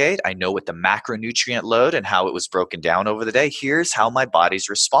calories I ate. I know what the macronutrient load and how it was broken down over the day. Here's how my body's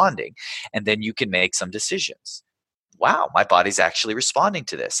responding. And then you can make some decisions. Wow, my body's actually responding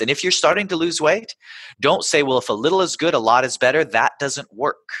to this. And if you're starting to lose weight, don't say, well, if a little is good, a lot is better. That doesn't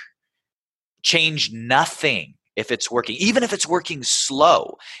work. Change nothing. If it's working, even if it's working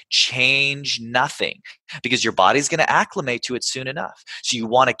slow, change nothing, because your body's going to acclimate to it soon enough. So you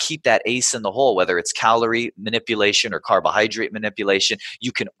want to keep that ace in the hole, whether it's calorie manipulation or carbohydrate manipulation.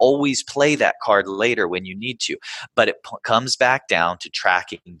 You can always play that card later when you need to, but it comes back down to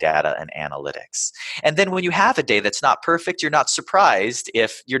tracking data and analytics. And then when you have a day that's not perfect, you're not surprised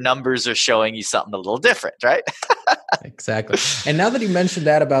if your numbers are showing you something a little different, right? Exactly. And now that you mentioned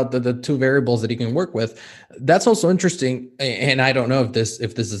that about the two variables that you can work with, that's also interesting. And I don't know if this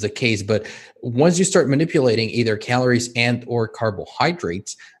is the case, but once you start manipulating either calories and or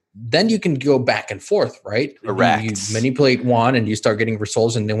carbohydrates, then you can go back and forth, right? Correct. You manipulate one and you start getting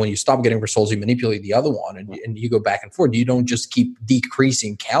results. And then when you stop getting results, you manipulate the other one and you go back and forth. You don't just keep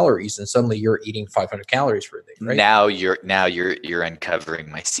decreasing calories and suddenly you're eating 500 calories for a day, right? Now you're uncovering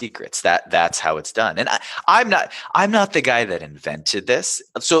my secrets. That's how it's done. And I'm not the guy that invented this.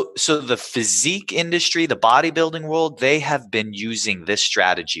 So the physique industry, the bodybuilding world, they have been using this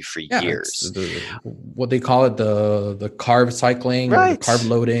strategy for years. What they call it, the carb cycling, right, or the carb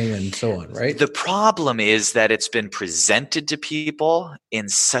loading, and so on, right? The problem is that it's been presented to people in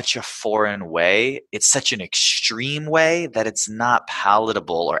such a foreign way. It's such an extreme way that it's not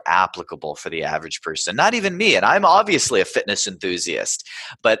palatable or applicable for the average person. Not even me. And I'm obviously a fitness enthusiast,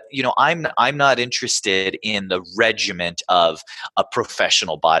 but I'm not interested in the regiment of a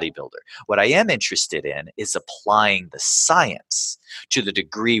professional bodybuilder. What I am interested in is applying the science to the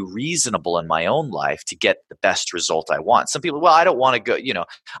degree reasonable in my own life to get the best result I want. Some people, well, I don't want to go,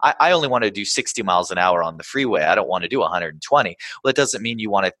 I only want to do 60 miles an hour on the freeway. I don't want to do 120. Well, it doesn't mean you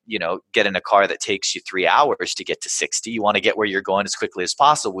want to, get in a car that takes you 3 hours to get to 60. You want to get where you're going as quickly as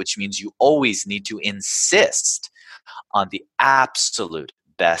possible, which means you always need to insist on the absolute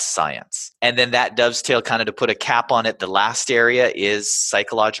best science. And then that dovetail, kind of to put a cap on it, the last area is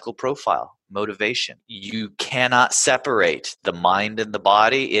psychological profile. Motivation. You cannot separate the mind and the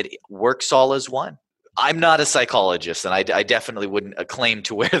body. It works all as one. I'm not a psychologist, and I definitely wouldn't claim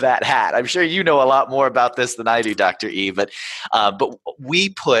to wear that hat. I'm sure you know a lot more about this than I do, Dr. E. But we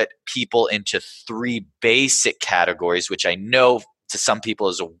put people into three basic categories, which I know to some people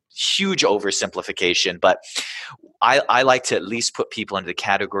is a huge oversimplification. But I like to at least put people into the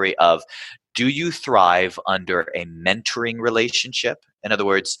category of, do you thrive under a mentoring relationship? In other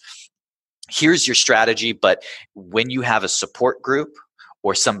words, here's your strategy, but when you have a support group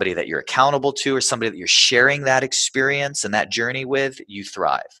or somebody that you're accountable to or somebody that you're sharing that experience and that journey with, you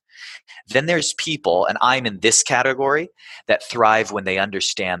thrive. Then there's people, and I'm in this category, that thrive when they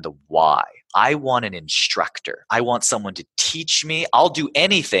understand the why. I want an instructor. I want someone to teach me. I'll do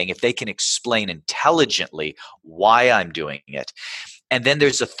anything if they can explain intelligently why I'm doing it. And then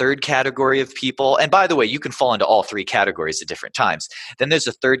there's a third category of people. And by the way, you can fall into all three categories at different times. Then there's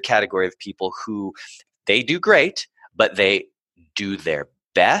a third category of people who they do great, but they do their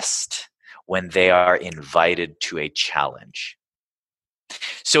best when they are invited to a challenge.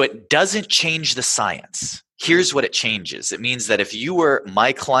 So it doesn't change the science. Here's what it changes. It means that if you were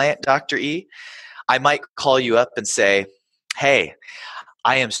my client, Dr. E, I might call you up and say, hey,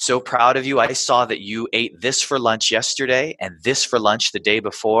 I am so proud of you. I saw that you ate this for lunch yesterday and this for lunch the day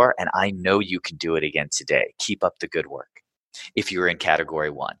before, and I know you can do it again today. Keep up the good work if you're in category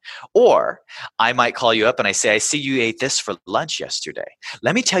 1. Or I might call you up and I say, I see you ate this for lunch yesterday.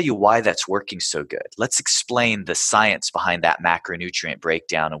 Let me tell you why that's working so good. Let's explain the science behind that macronutrient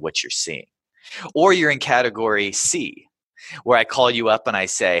breakdown and what you're seeing. Or you're in category C, where I call you up and I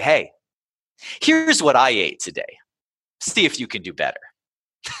say, hey, here's what I ate today. See if you can do better.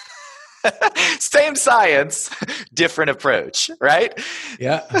 Same science, different approach, right?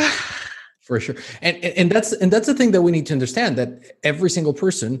 Yeah, for sure. And that's the thing that we need to understand, that every single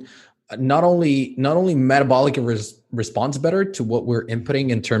person not only metabolically responds better to what we're inputting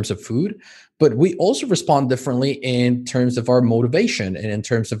in terms of food, but we also respond differently in terms of our motivation and in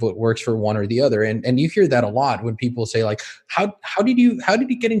terms of what works for one or the other. And you hear that a lot when people say, like, how did you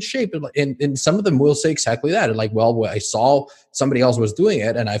get in shape? And some of them will say exactly that. Like, well, I saw somebody else was doing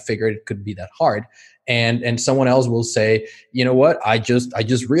it and I figured it couldn't be that hard. And someone else will say, you know what, I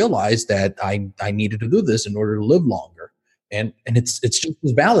just realized that I needed to do this in order to live longer. And it's just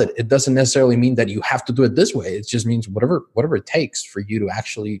as valid. It doesn't necessarily mean that you have to do it this way. It just means whatever it takes for you to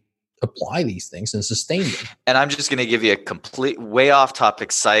actually apply these things and sustain them. And I'm just going to give you a complete way off topic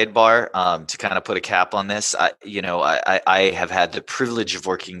sidebar to kind of put a cap on this. I have had the privilege of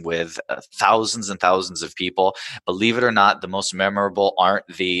working with thousands and thousands of people. Believe it or not, the most memorable aren't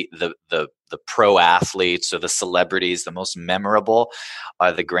the pro athletes or the celebrities. The most memorable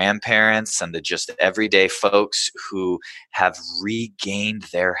are the grandparents and the just everyday folks who have regained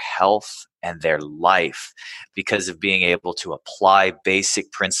their health and their life because of being able to apply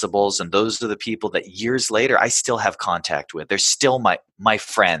basic principles. And those are the people that years later I still have contact with. They're still my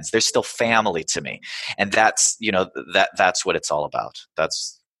friends. They're still family to me. And that's what it's all about.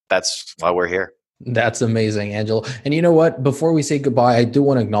 That's why we're here. That's amazing, Angelo. And you know what? Before we say goodbye, I do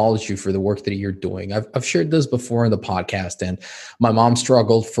want to acknowledge you for the work that you're doing. I've shared this before in the podcast, and my mom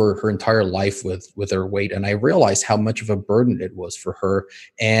struggled for her entire life with her weight, and I realized how much of a burden it was for her,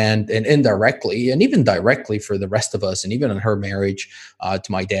 and indirectly, and even directly for the rest of us, and even in her marriage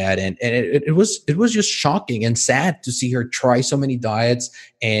to my dad. And it was just shocking and sad to see her try so many diets,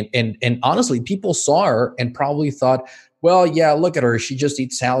 and honestly, people saw her and probably thought, well, yeah, look at her. She just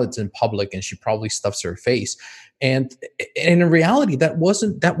eats salads in public and she probably stuffs her face. And in reality, that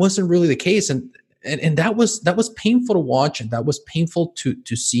wasn't really the case. And that was painful to watch, and that was painful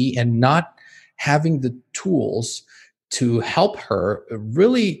to see, and not having the tools to help her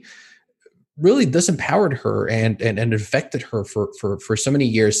really disempowered her and affected her for so many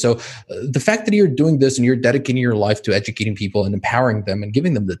years. So the fact that you're doing this and you're dedicating your life to educating people and empowering them and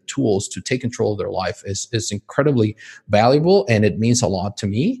giving them the tools to take control of their life is incredibly valuable, and it means a lot to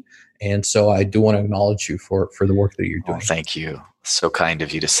me. And so I do want to acknowledge you for the work that you're doing. Oh, thank you. So kind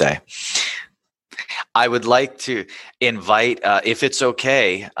of you to say. I would like to invite, if it's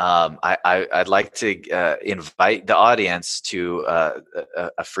okay, I'd like to invite the audience to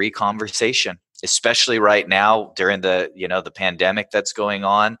a free conversation, especially right now during the pandemic that's going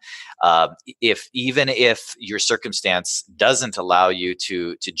on. Even if your circumstance doesn't allow you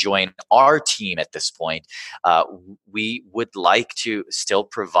to join our team at this point, we would like to still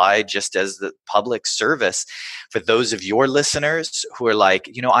provide, just as the public service, for those of your listeners who are like,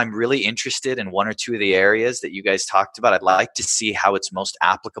 I'm really interested in one or two of the areas that you guys talked about. I'd like to see how it's most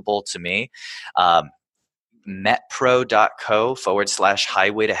applicable to me.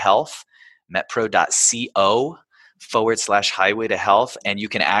 metpro.co/highway to health, metpro.co highway to health, and you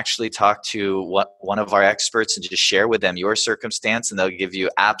can actually talk to one of our experts and just share with them your circumstance, and they'll give you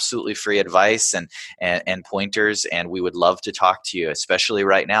absolutely free advice and pointers. And we would love to talk to you, especially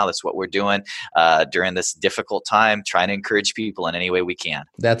right now. That's what we're doing during this difficult time, trying to encourage people in any way we can.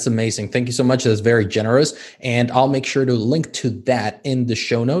 That's amazing. Thank you so much. That's very generous. And I'll make sure to link to that in the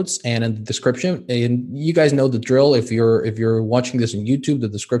show notes and in the description. And you guys know the drill. If you're watching this on YouTube, the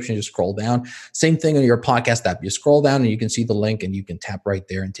description, just scroll down. Same thing on your podcast app. You scroll down and you can see the link, and you can tap right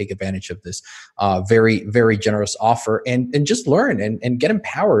there and take advantage of this very, very generous offer and just learn and get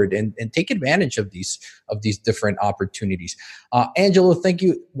empowered and take advantage of these different opportunities. Angelo, thank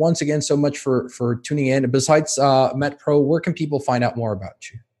you once again so much for tuning in. Besides MetPro, where can people find out more about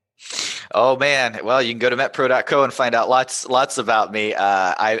you? Oh man, well, you can go to metpro.co and find out lots about me.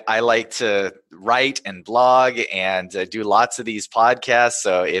 I like to write and blog and do lots of these podcasts.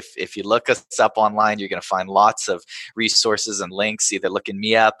 So if you look us up online, you're going to find lots of resources and links. Either looking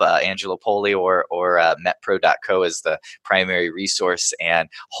me up, Angelo Poli, or metpro.co is the primary resource, and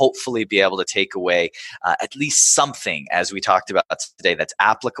hopefully be able to take away at least something, as we talked about today, that's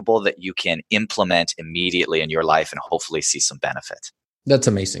applicable that you can implement immediately in your life and hopefully see some benefit. That's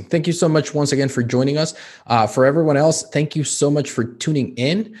amazing. Thank you so much once again for joining us. For everyone else, thank you so much for tuning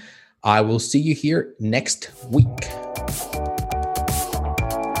in. I will see you here next week.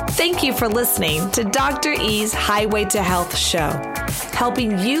 Thank you for listening to Dr. E's Highway to Health show,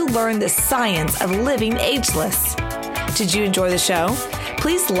 helping you learn the science of living ageless. Did you enjoy the show?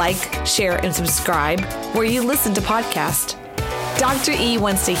 Please like, share, and subscribe where you listen to podcasts. Dr. E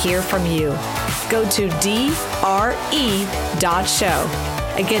wants to hear from you. Go to DRE.show.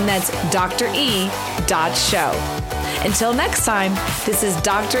 Again, that's DRE.show. Until next time, this is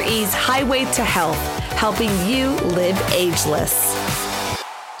Dr. E's Highway to Health, helping you live ageless.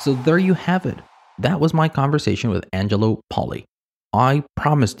 So there you have it. That was my conversation with Angelo Poli. I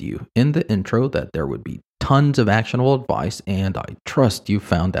promised you in the intro that there would be tons of actionable advice, and I trust you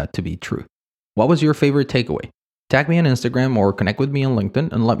found that to be true. What was your favorite takeaway? Tag me on Instagram or connect with me on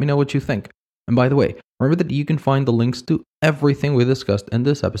LinkedIn and let me know what you think. And by the way, remember that you can find the links to everything we discussed in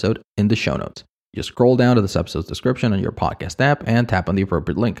this episode in the show notes. Just scroll down to this episode's description on your podcast app and tap on the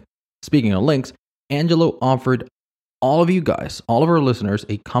appropriate link. Speaking of links, Angelo offered all of you guys, all of our listeners,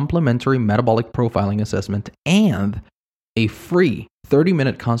 a complimentary metabolic profiling assessment and a free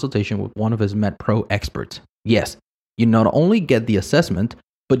 30-minute consultation with one of his MetPro experts. Yes, you not only get the assessment,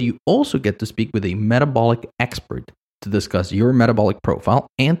 but you also get to speak with a metabolic expert to discuss your metabolic profile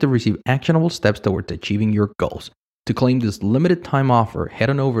and to receive actionable steps towards achieving your goals. To claim this limited time offer, head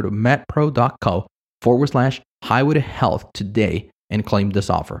on over to metpro.co/highway to health today and claim this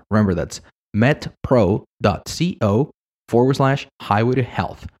offer. Remember, that's metpro.co/highway to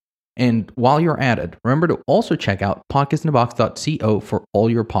health. And while you're at it, remember to also check out podcastinthebox.co for all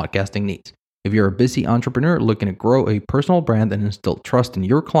your podcasting needs. If you're a busy entrepreneur looking to grow a personal brand and instill trust in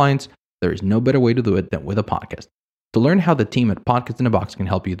your clients, there is no better way to do it than with a podcast. To learn how the team at Podcast in the Box can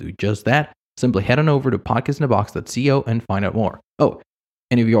help you do just that, simply head on over to podcastinthebox.co and find out more. Oh,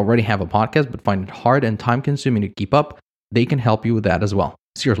 and if you already have a podcast but find it hard and time-consuming to keep up, they can help you with that as well.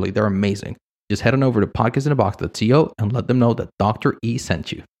 Seriously, they're amazing. Just head on over to podcastinthebox.co and let them know that Dr. E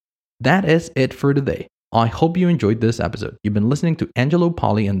sent you. That is it for today. I hope you enjoyed this episode. You've been listening to Angelo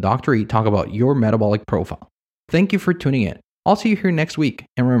Poli and Dr. E talk about your metabolic profile. Thank you for tuning in. I'll see you here next week.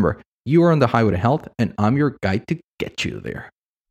 And remember, you are on the highway to health, and I'm your guide to get you there.